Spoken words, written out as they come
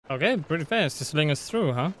Okay, pretty fast. Just letting us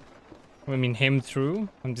through, huh? I mean, him through.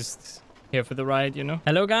 I'm just here for the ride, you know?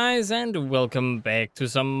 Hello, guys, and welcome back to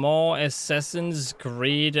some more Assassin's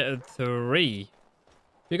Creed 3.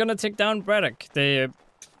 We're gonna take down Braddock, the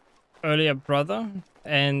earlier brother,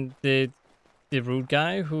 and the rude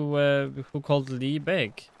guy who called Lee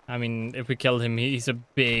big. I mean, if we killed him, he's a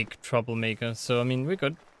big troublemaker, so I mean, we're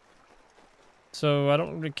good. So I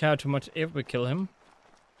don't really care too much if we kill him.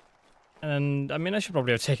 And I mean, I should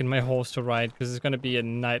probably have taken my horse to ride because it's gonna be a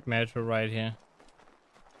nightmare to ride here.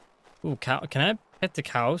 Ooh, cow! Can I pet the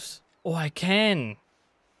cows? Oh, I can.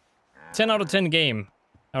 10 out of 10 game.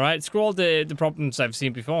 All right, screw all the problems I've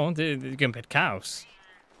seen before. You can pet cows.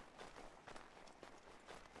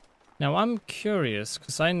 Now I'm curious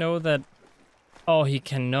because I know that. Oh, he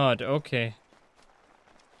cannot. Okay.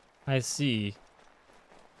 I see.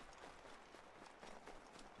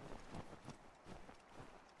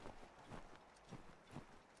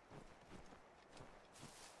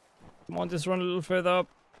 Come on, just run a little further up.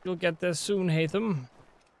 You'll get there soon, Hatham.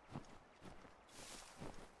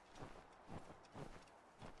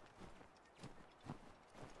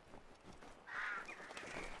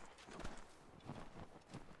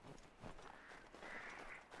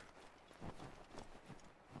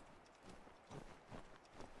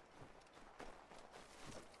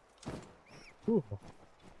 Ooh.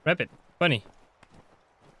 Rabbit. Bunny.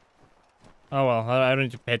 Oh well, I don't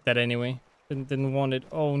need to pet that anyway. Didn't want it.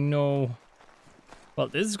 Oh no. Well,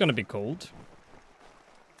 this is gonna be cold.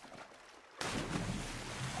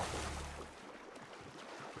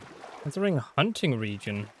 Entering hunting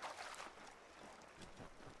region.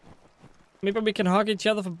 Maybe we can hug each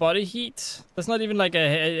other for body heat. That's not even like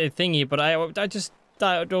a thingy, but I just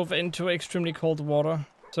dove into extremely cold water.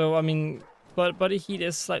 So I mean, but body heat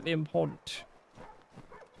is slightly important.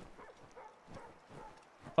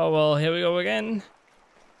 Oh well, here we go again.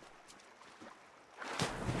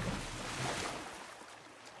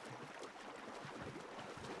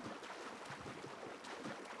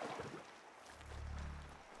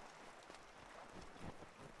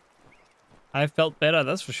 I felt better,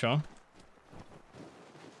 that's for sure.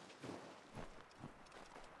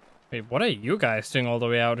 Wait, what are you guys doing all the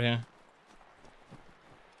way out here?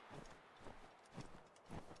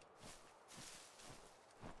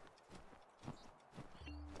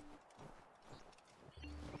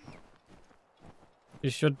 You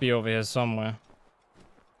should be over here somewhere.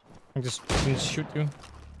 I just can shoot you.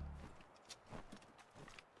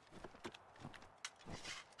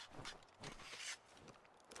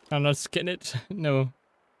 I'm not skin it. No.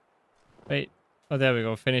 Wait. Oh, there we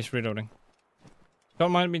go. Finish reloading.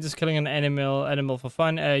 Don't mind me just killing an animal for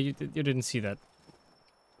fun. You didn't see that.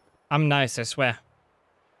 I'm nice, I swear.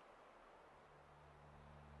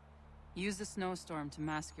 Use the snowstorm to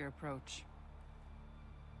mask your approach.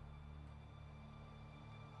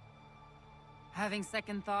 Having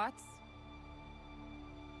second thoughts?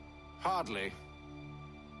 Hardly.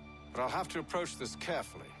 But I'll have to approach this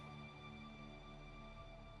carefully.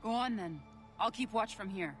 Go on then. I'll keep watch from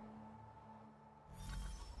here.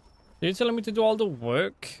 Are you telling me to do all the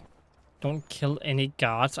work? Don't kill any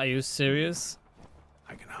guards. Are you serious?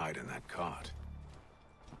 I can hide in that cart.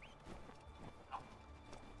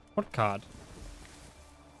 What card?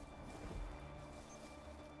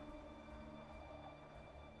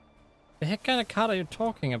 The heck kind of card are you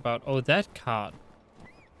talking about? Oh, that card.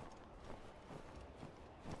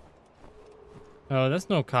 Oh, that's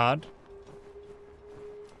no card.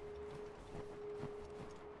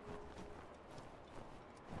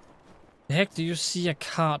 The heck do you see a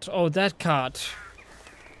card? Oh, that card.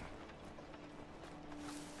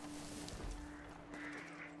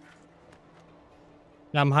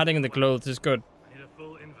 I'm hiding in the clothes. It's good. I need a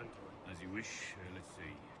full inventory. As you wish. Let's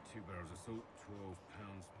see. 2 barrels of salt, 12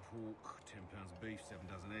 pounds pork, 10 pounds of beef, 7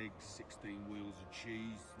 dozen eggs, 16 wheels of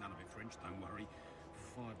cheese. None of it French, don't worry.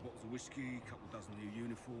 5 bottles of whiskey, a couple dozen new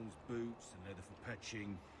uniforms, boots, and leather for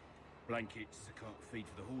patching, blankets, a cart feed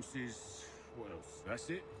for the horses. What else? That's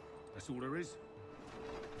it. That's all there is.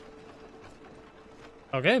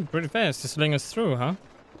 Okay, pretty fast. Just letting us through, huh?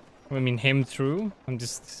 I mean, him through. I'm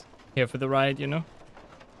just here for the ride, you know?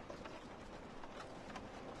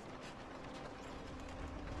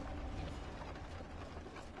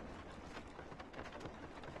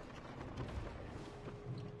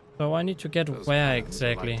 So I need to get Those where plans would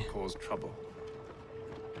exactly? like to cause trouble.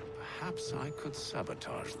 Perhaps I could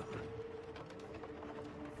sabotage them.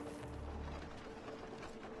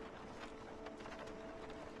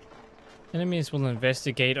 Enemies will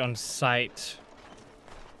investigate on sight.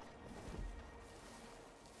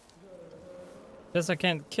 Says I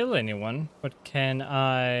can't kill anyone, but can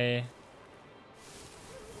I...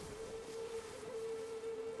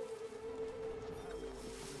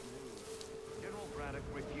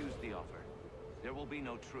 There will be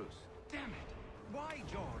no truce. Damn it! Why,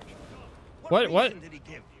 George? What? reason did he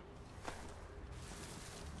give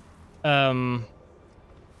you?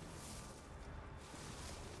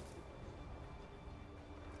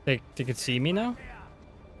 They can see me now?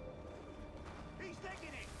 He's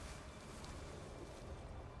taking it.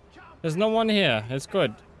 There's no one here. It's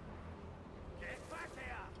good. Get back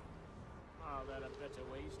here. Are there better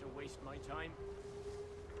ways to waste my time?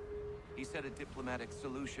 He said a diplomatic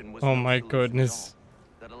solution was Oh no my solution at goodness.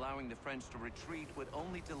 all, that allowing the French to retreat would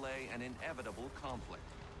only delay an inevitable conflict,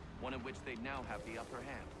 one in which they now have the upper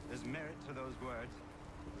hand. There's merit to those words,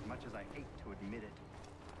 as much as I hate to admit it.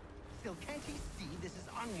 Still, can't he see this is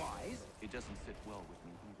unwise? It doesn't sit well with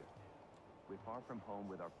me either. We're far from home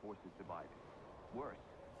with our forces divided. Worse,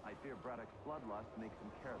 I fear Braddock's bloodlust makes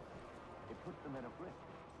them careless. It puts them at a risk.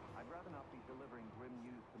 I'd rather not be delivering grim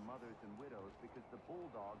news to mothers and widows because the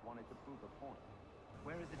bulldog wanted to prove a point.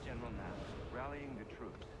 Where is the general now? Rallying the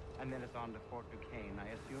troops. And then it's on to Fort Duquesne, I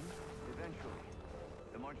assume? Eventually.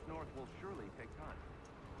 The march north will surely take time.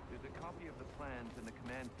 There's a copy of the plans in the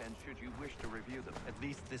command tent should you wish to review them. At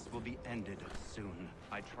least this will be ended soon.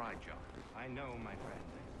 I tried, John. I know, my friend.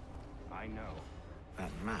 I know.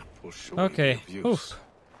 That map will surely Okay. be of use. Oof.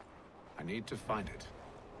 I need to find it.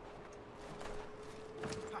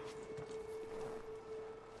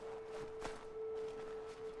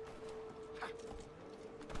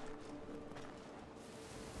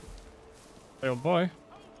 Oh boy.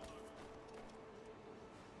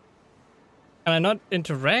 Can I not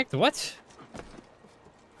interact? What?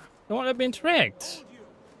 Don't want to interact.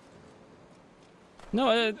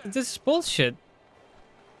 No, this is bullshit.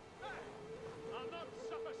 I'll not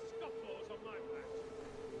suffer scuffles on my back.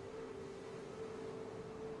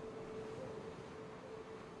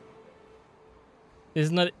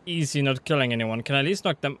 It's not easy not killing anyone. Can I at least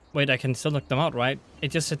knock them? Wait, I can still knock them out, right? It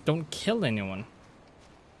just said don't kill anyone.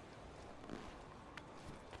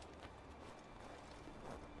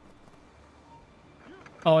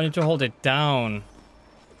 Oh, I need to hold it down.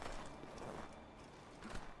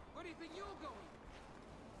 Where do you think you're going?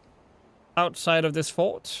 Outside of this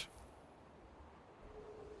fort.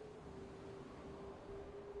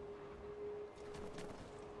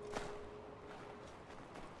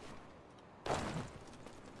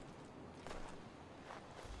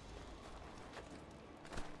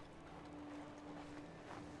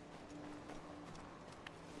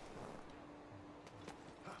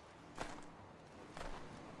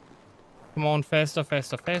 Come on, faster,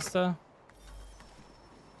 faster, faster.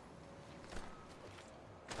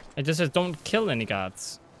 It just says don't kill any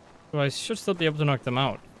guards. So I should still be able to knock them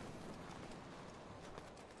out.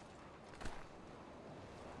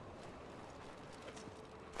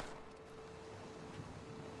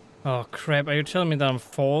 Oh crap, are you telling me that I'm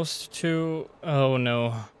forced to? Oh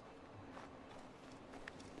no.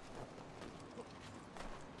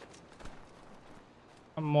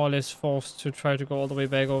 I'm more or less forced to try to go all the way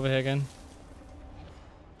back over here again.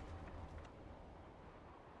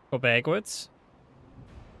 Go backwards.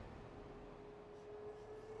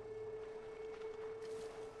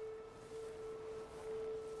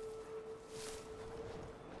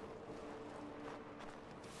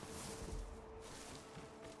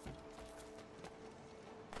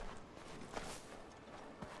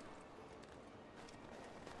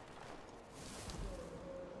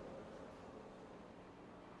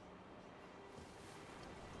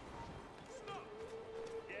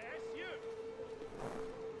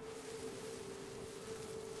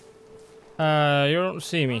 You don't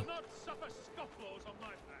see me. Not suffer scuffles on my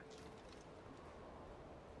back.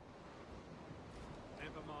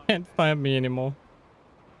 Never mind. Can't find me anymore.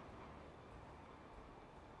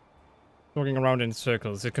 Walking around in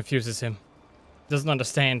circles, it confuses him. He doesn't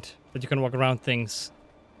understand that you can walk around things.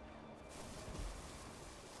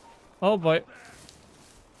 Oh boy.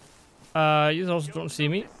 You also don't see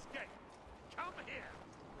me. Escape. Come here.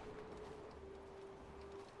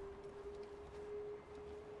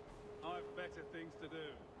 I've better things to do.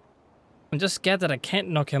 I'm just scared that I can't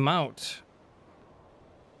knock him out.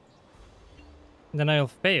 Then I'll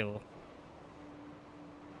fail.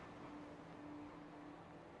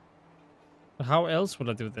 But how else would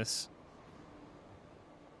I do this?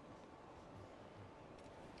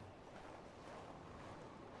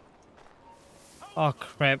 Oh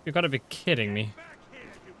crap, you gotta be kidding me. Back here,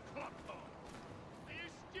 you clockpot. Are you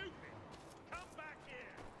stupid? Come back here.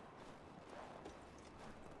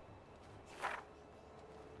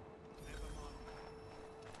 Never mind.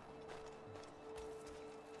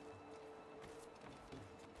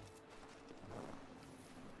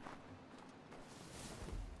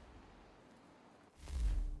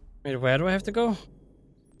 Wait, where do I have to go?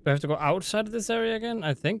 Do I have to go outside of this area again?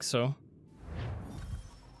 I think so.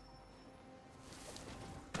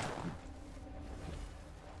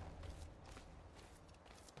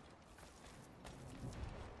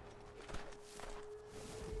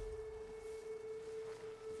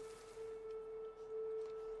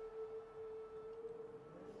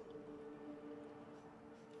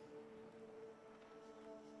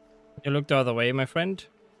 You look the other way, my friend.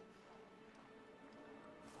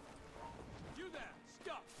 You there!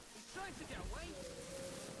 Stop! He's trying to get away!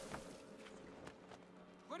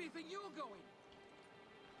 Where do you think you're going?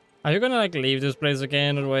 Are you gonna like leave this place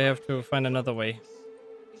again, or do I have to find another way?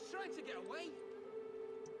 He's trying to get away!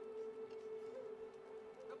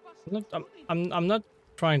 The bus is Look, running. I'm not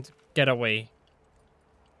trying to get away.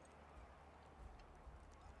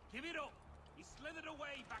 Give it up! He slithered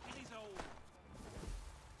away back in his hole.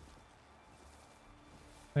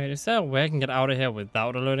 Wait, is there a way I can get out of here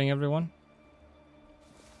without alerting everyone?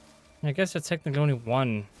 I guess there's technically only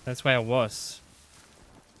one. That's where I was.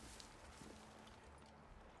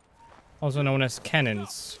 Also known as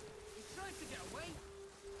cannons. He's trying to get away!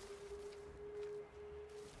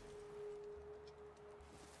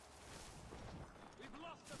 We've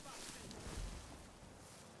lost the bastard!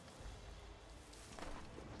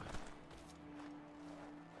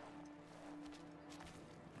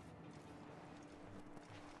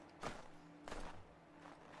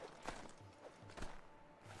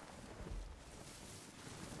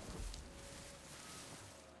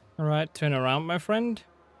 Alright, turn around, my friend.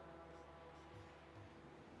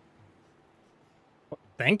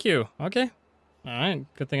 Thank you. Okay. Alright,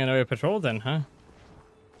 good thing I know your patrol then, huh?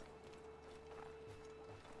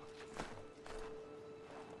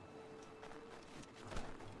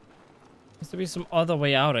 Has to be some other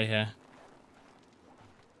way out of here.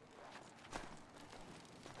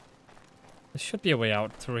 There should be a way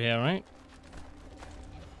out through here, right?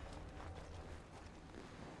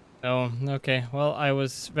 Oh, okay. Well, I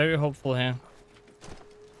was very hopeful here.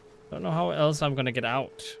 Don't know how else I'm gonna get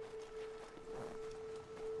out.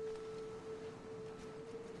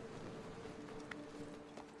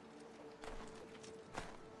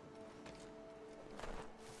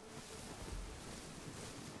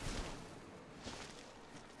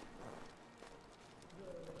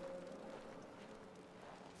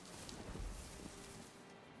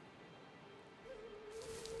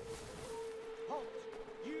 Halt!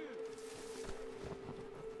 You!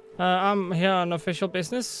 I'm here on official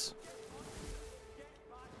business.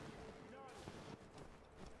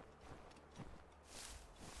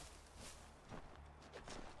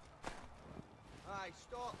 Aye,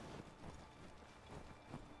 stop.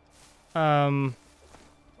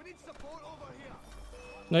 We need support over here.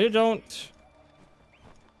 No, you don't.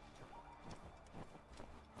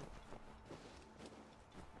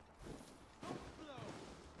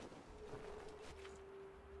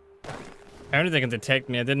 Apparently they can detect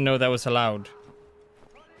me. I didn't know that was allowed.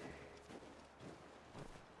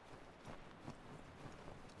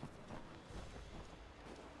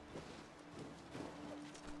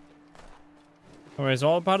 Or it's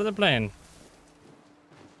all part of the plan.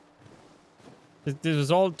 This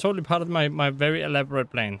was all totally part of my very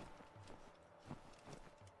elaborate plan.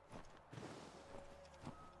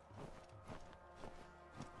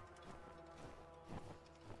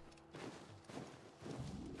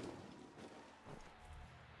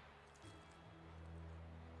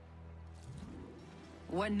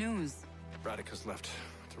 What news? Braddock has left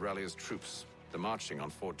to rally his troops. They're marching on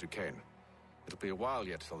Fort Duquesne. It'll be a while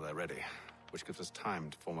yet till they're ready, which gives us time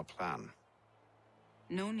to form a plan.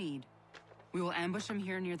 No need. We will ambush him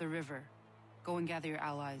here near the river. Go and gather your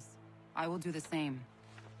allies. I will do the same.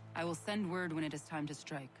 I will send word when it is time to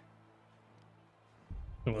strike.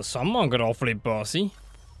 Well, someone got awfully bossy.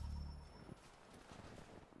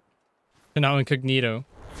 And now incognito.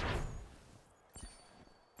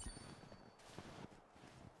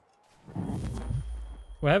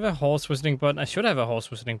 Do I have a horse whistling button? I should have a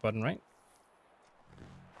horse whistling button, right?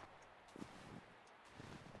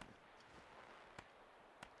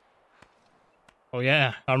 Oh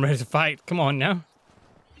yeah, I'm ready to fight. Come on now.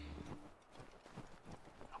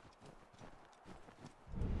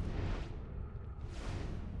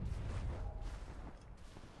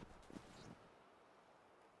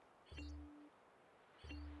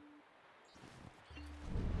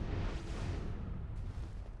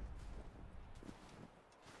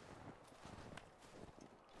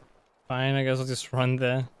 Fine, I guess I'll just run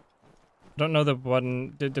there. I don't know the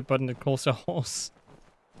button, the button that calls a horse.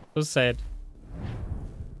 So sad.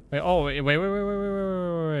 Wait, oh, wait,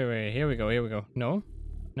 wait. Here we go. No?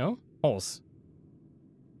 No? Horse.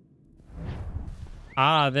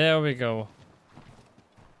 Ah, there we go.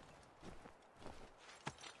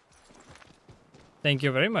 Thank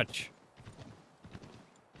you very much.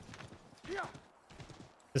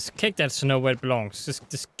 Just kick that snow where it belongs.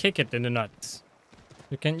 Just kick it in the nuts.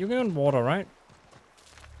 You can water, right?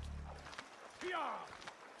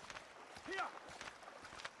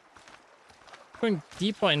 Going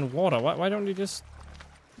deeper in water. Why don't you just?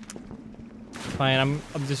 Fine,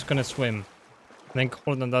 I'm just gonna swim, and then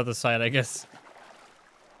call it on the other side, I guess.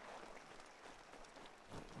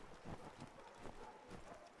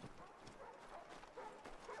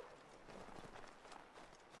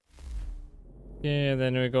 Yeah,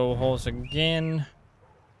 then we go horse again.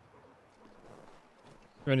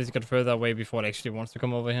 We need to get further away before it actually wants to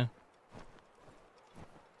come over here.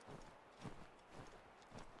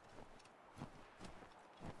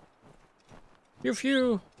 Phew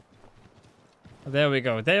phew. There we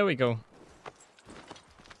go. There we go.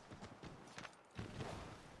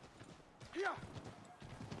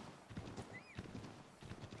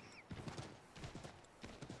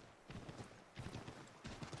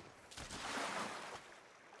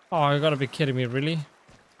 Oh, you gotta be kidding me, really?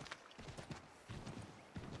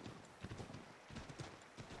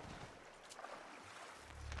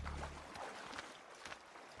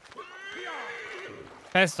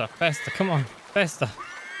 Faster, faster, come on, faster.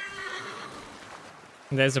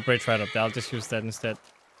 There's a bridge right up there, I'll just use that instead.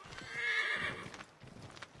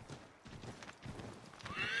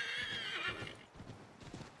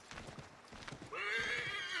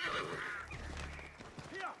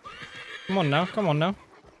 Come on now, come on now.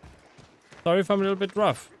 Sorry if I'm a little bit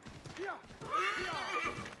rough.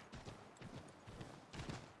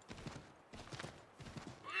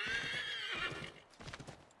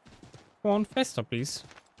 Come on, faster, please.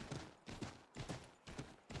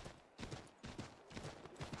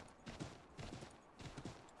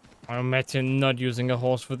 I imagine not using a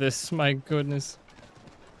horse for this, my goodness.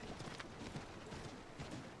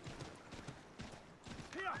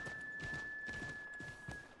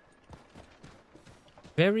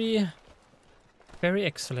 Very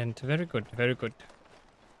excellent. Very good. Very good.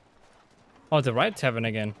 Oh, the right tavern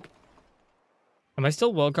again. Am I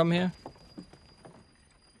still welcome here?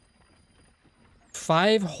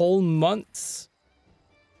 5 whole months?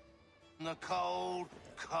 The cold,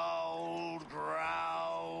 cold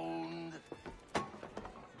ground.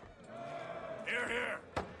 Here, here.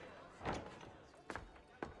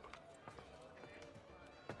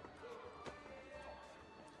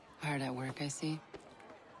 Hard at work, I see.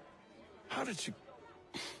 How did you...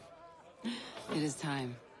 It is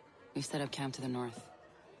time. We've set up camp to the north.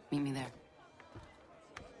 Meet me there.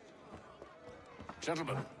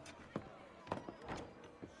 Gentlemen,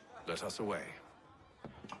 let us away.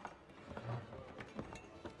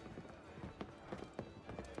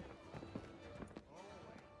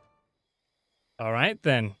 All right,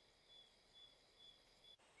 then.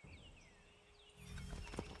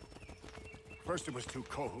 First it was too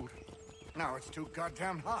cold. Now it's too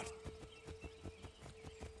goddamn hot.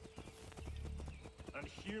 And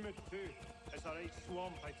humid too. It's a right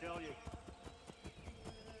swamp, I tell you.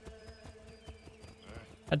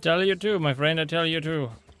 I tell you too, my friend, I tell you too.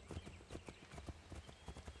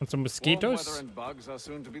 And some Warm mosquitoes? weather and bugs are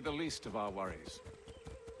soon to be the least of our worries.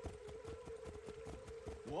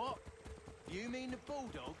 What? You mean the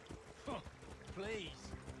bulldog? Please.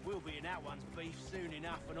 We'll be in that one's beef soon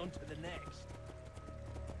enough and on to the next.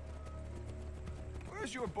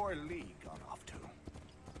 Where's your boy Lee gone off to?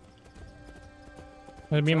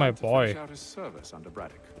 That'd be my Trying to boy. finish out his service under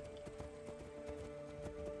Braddock.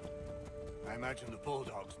 I imagine the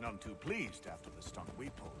bulldog's none too pleased after the stunt we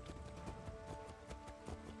pulled.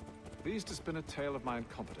 Pleased to spin a tale of my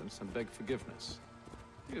incompetence and beg forgiveness.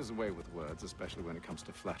 He has a way with words, especially when it comes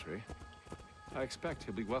to flattery. I expect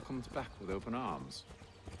he'll be welcomed back with open arms.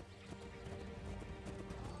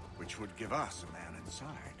 Which would give us a man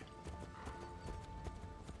inside.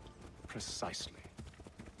 Precisely.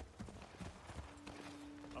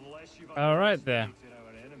 Unless you've All right there.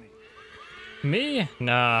 our enemy. Me?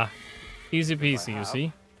 Nah. Easy If I peasy, you have,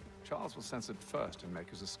 see. Charles will sense it first and make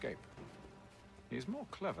his escape. He's more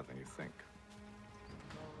clever than you think.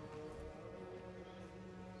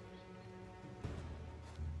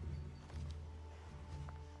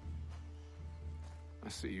 I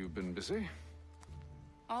see you've been busy.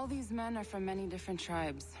 All these men are from many different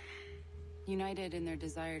tribes, united in their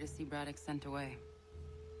desire to see Braddock sent away.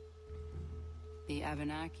 The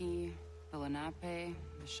Abenaki, the Lenape,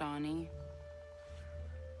 the Shawnee.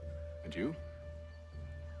 And you?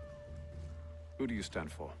 Who do you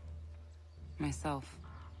stand for? Myself.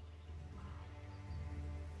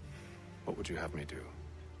 What would you have me do?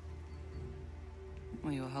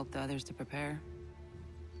 Will you help the others to prepare?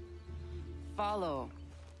 Follow.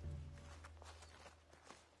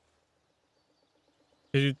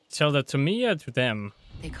 Did you tell that to me or to them?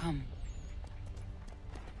 They come.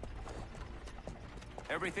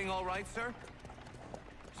 Everything all right, sir?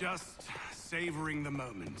 Just savoring the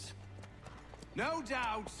moment. No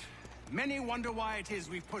doubt, many wonder why it is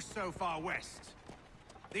we've pushed so far west.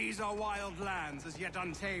 These are wild lands, as yet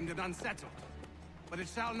untamed and unsettled. But it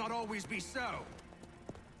shall not always be so.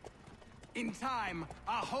 In time,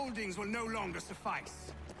 our holdings will no longer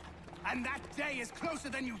suffice. And that day is closer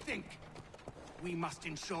than you think. We must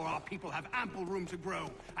ensure our people have ample room to grow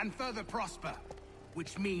and further prosper.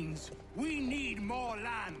 Which means we need more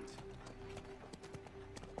land.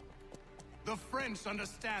 The French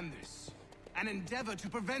understand this, and endeavor to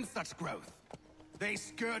prevent such growth. They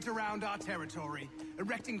skirt around our territory,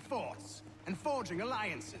 erecting forts and forging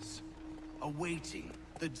alliances, awaiting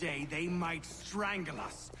the day they might strangle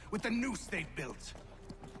us with the noose they've built.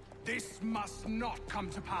 This must not come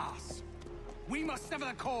to pass. We must sever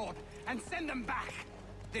the cord and send them back.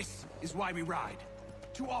 This is why we ride.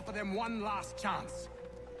 To offer them one last chance.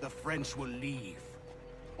 The French will leave,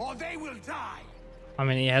 or they will die. I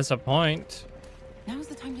mean, he has a point. Now's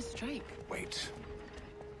the time to strike. Wait.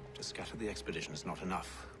 To scatter the expedition is not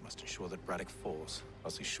enough. Must ensure that Braddock falls,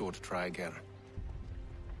 else he's sure to try again.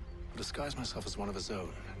 I'll disguise myself as one of his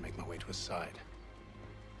own and make my way to his side.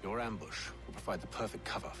 Your ambush will provide the perfect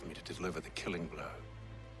cover for me to deliver the killing blow.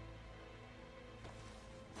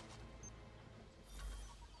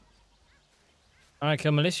 Alright,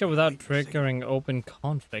 kill militia without triggering open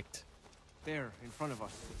conflict. There, in front of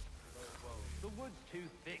us. The wood's too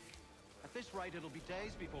thick. At this rate, it'll be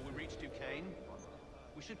days before we reach Duquesne.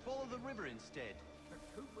 We should follow the river instead. The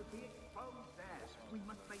troop would be exposed there. We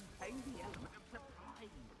must maintain the element of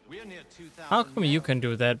surprise. We're near 2,000. How come you can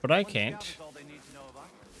do that, but I can't? All they need to know about.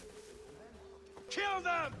 Kill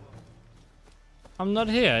them! I'm not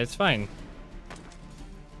here, it's fine.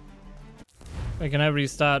 Wait, can I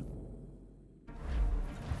restart?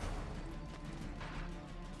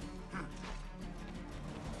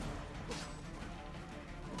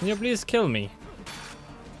 Can you please kill me?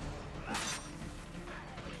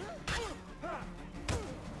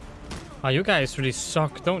 Oh, you guys really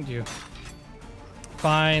suck, don't you?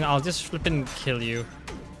 Fine, I'll just flip and kill you.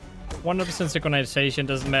 100% synchronization,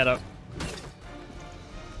 doesn't matter.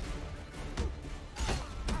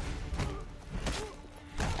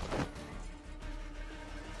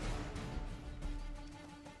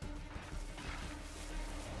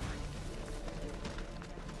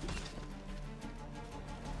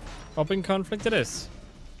 Open conflict it is.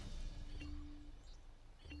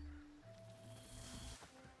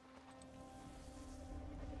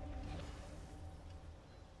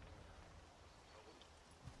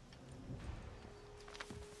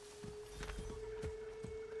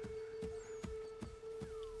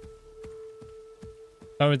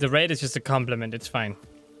 Oh, the raid is just a compliment, it's fine.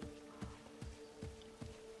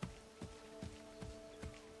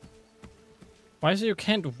 Why is it you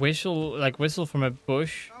can't whistle from a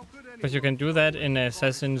bush? Because you can do that in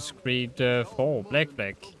Assassin's Creed 4, Black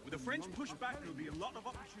Flag. With the French pushback, there'll be a lot of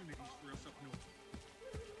opportunities for us up north.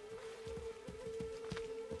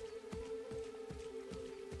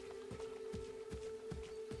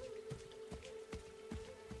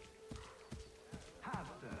 Have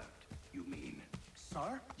served, you mean?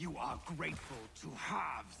 Sir, you are grateful to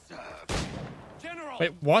have served. General!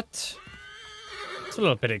 Wait, what? It's a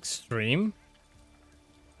little bit extreme.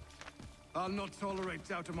 I'll not tolerate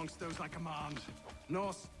doubt amongst those I command.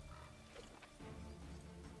 Norse.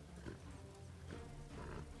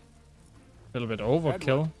 A little bit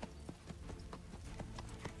overkill.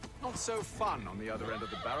 Not so fun on the other end of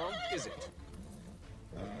the barrel, is it?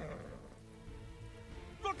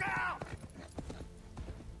 Look out!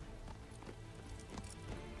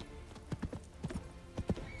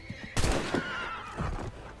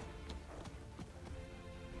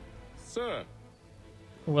 Sir.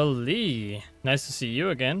 Well, Lee, nice to see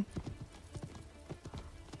you again.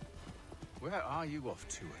 Where are you off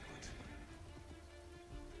to, Edward?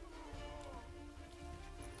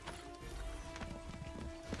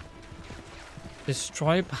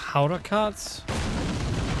 Destroy powder carts?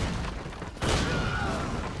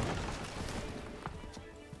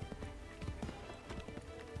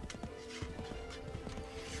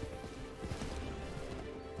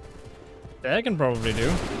 That I can probably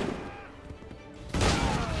do.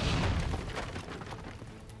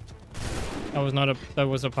 That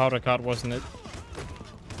was a powder cart, wasn't it?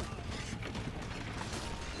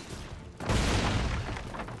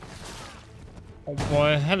 Oh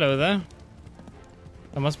boy, hello there.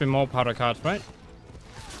 There must be more powder carts, right?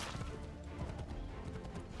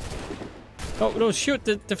 Oh no, shoot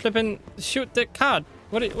the flippin', shoot the cart.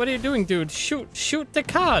 What are you doing, dude? Shoot the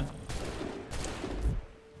card.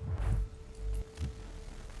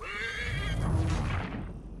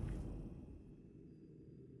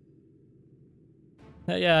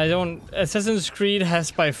 Yeah, I don't... Assassin's Creed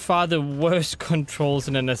has by far the worst controls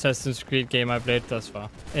in an Assassin's Creed game I've played thus far.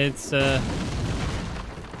 It's, yeah,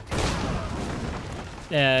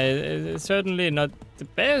 it's certainly not the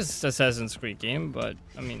best Assassin's Creed game, but,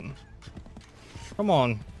 I mean... Come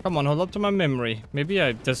on, hold up to my memory. Maybe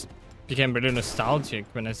I just became really nostalgic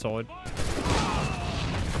when I saw it.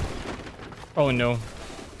 Oh no.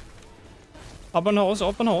 Up on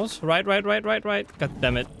horse. Right. God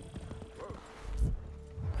damn it.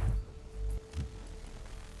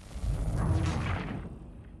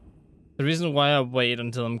 The reason why I wait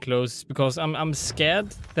until I'm close is because I'm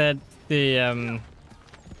scared that the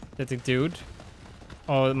dude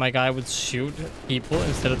or my guy would shoot people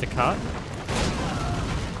instead of the cart.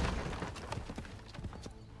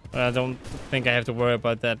 But I don't think I have to worry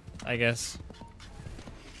about that, I guess.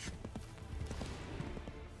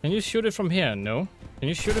 Can you shoot it from here? No. Can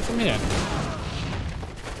you shoot it from here?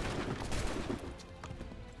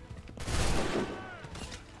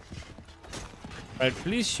 Right,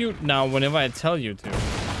 please shoot now whenever I tell you to.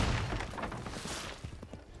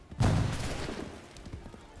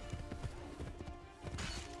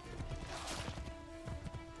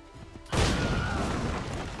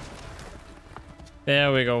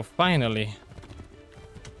 There we go, finally.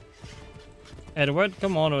 Edward,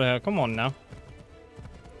 come on over here. Come on now.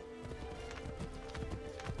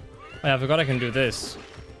 Oh, yeah, I forgot I can do this.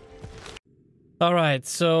 Alright,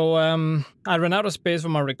 so I ran out of space for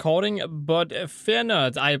my recording, but fear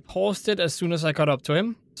not, I paused it as soon as I got up to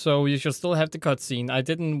him. So you should still have the cutscene. I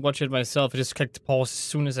didn't watch it myself, I just clicked pause as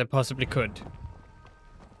soon as I possibly could.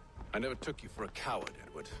 I never took you for a coward,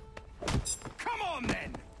 Edward. Come on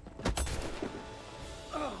then!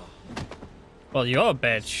 Well, you're a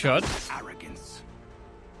bad shot. Arrogance.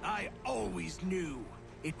 I always knew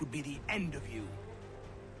it would be the end of you.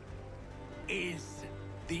 Is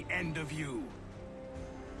the end of you.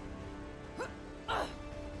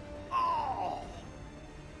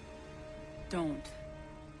 Don't.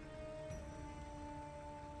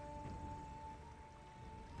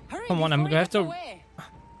 Hurry, Come on, I'm gonna have to... away.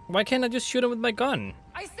 Why can't I just shoot him with my gun?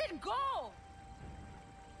 I said go!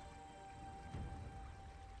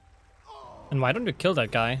 And why don't you kill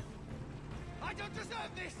that guy? I don't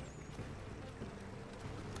deserve this!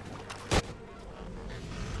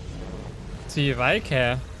 See if I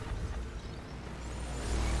care.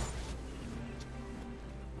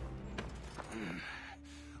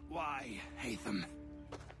 Why, Haytham?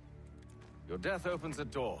 Your death opens a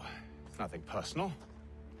door. It's nothing personal.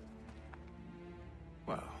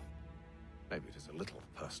 Well, maybe it is a little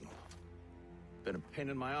personal. Been a pain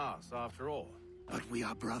in my ass, after all. But we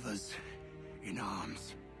are brothers in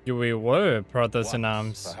arms. We were brothers in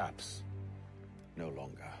arms. Perhaps. No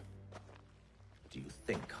longer. Do you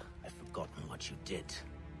think I've forgotten what you did?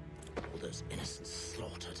 All those innocents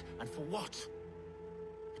slaughtered, and for what?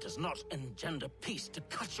 It does not engender peace to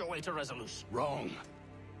cut your way to resolution. Wrong.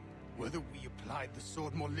 Whether we applied the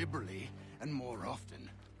sword more liberally and more often,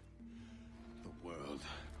 the world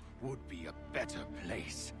would be a better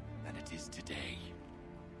place than it is today.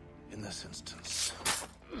 In this instance,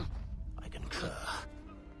 I concur.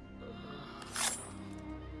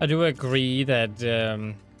 I do agree that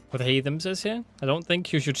what Haytham says here. I don't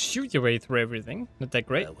think you should shoot your way through everything. Not that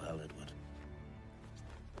great. Farewell, Edward.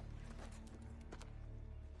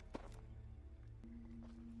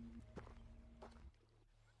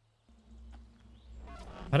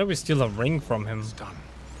 How do we steal a ring from him? it's done.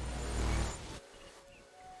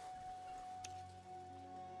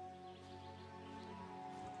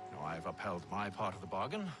 Now I've upheld my part of the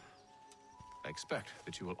bargain. I expect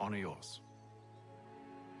that you will honor yours.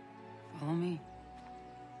 Follow me.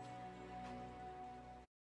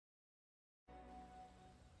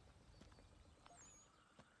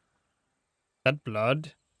 That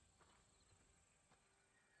blood.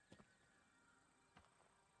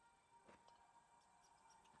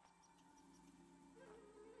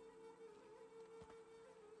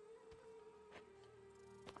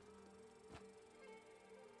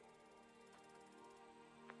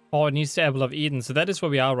 Oh, it needs the Apple of Eden. So that is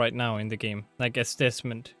where we are right now in the game. Like as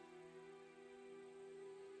Desmond.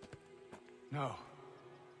 No.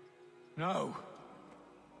 No.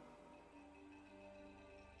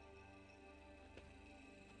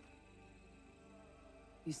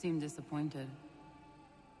 You seem disappointed.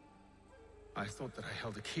 I thought that I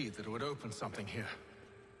held a key that would open something here.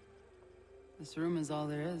 This room is all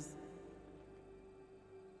there is.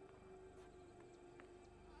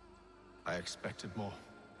 I expected more.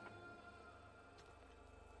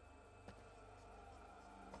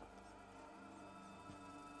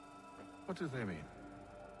 What do they mean?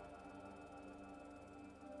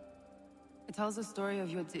 It tells the story of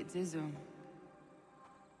Yodzizu,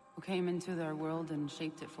 who came into their world and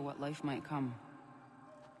shaped it for what life might come.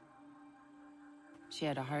 She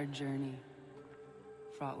had a hard journey,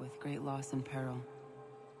 fraught with great loss and peril.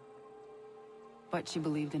 But she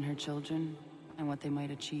believed in her children and what they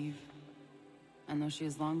might achieve. And though she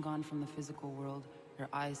is long gone from the physical world, her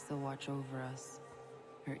eyes still watch over us.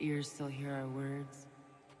 Her ears still hear our words.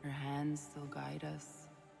 Her hands still guide us.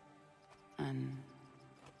 And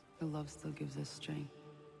her love still gives us strength.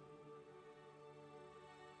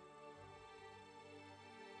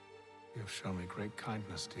 You've shown me great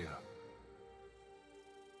kindness, dear.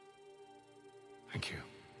 Thank you.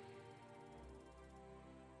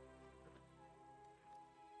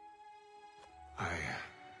 I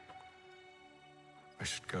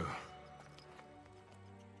should go.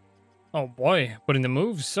 Oh boy, putting the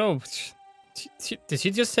moves. So, did he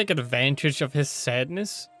just take advantage of his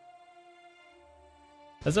sadness?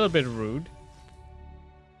 That's a little bit rude.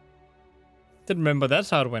 Didn't remember that's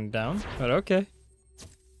how it went down, but okay.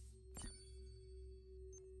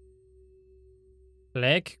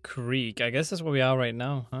 Black Creek. I guess that's where we are right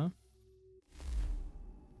now, huh?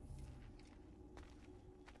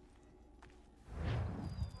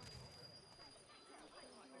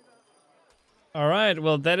 Alright,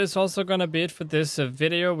 well that is also gonna be it for this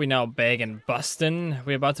video. We're now back in Boston.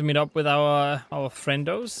 We're about to meet up with our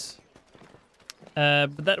friendos.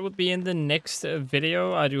 But that would be in the next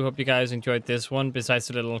video. I do hope you guys enjoyed this one, besides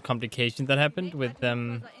the little complication that happened with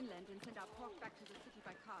them.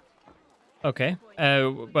 Okay,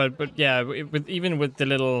 but yeah, even with the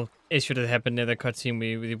little issue that happened in the cutscene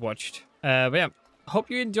we watched. But yeah, hope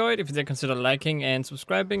you enjoyed. If you did, consider liking and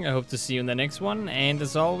subscribing. I hope to see you in the next one. And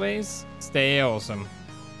as always, stay awesome.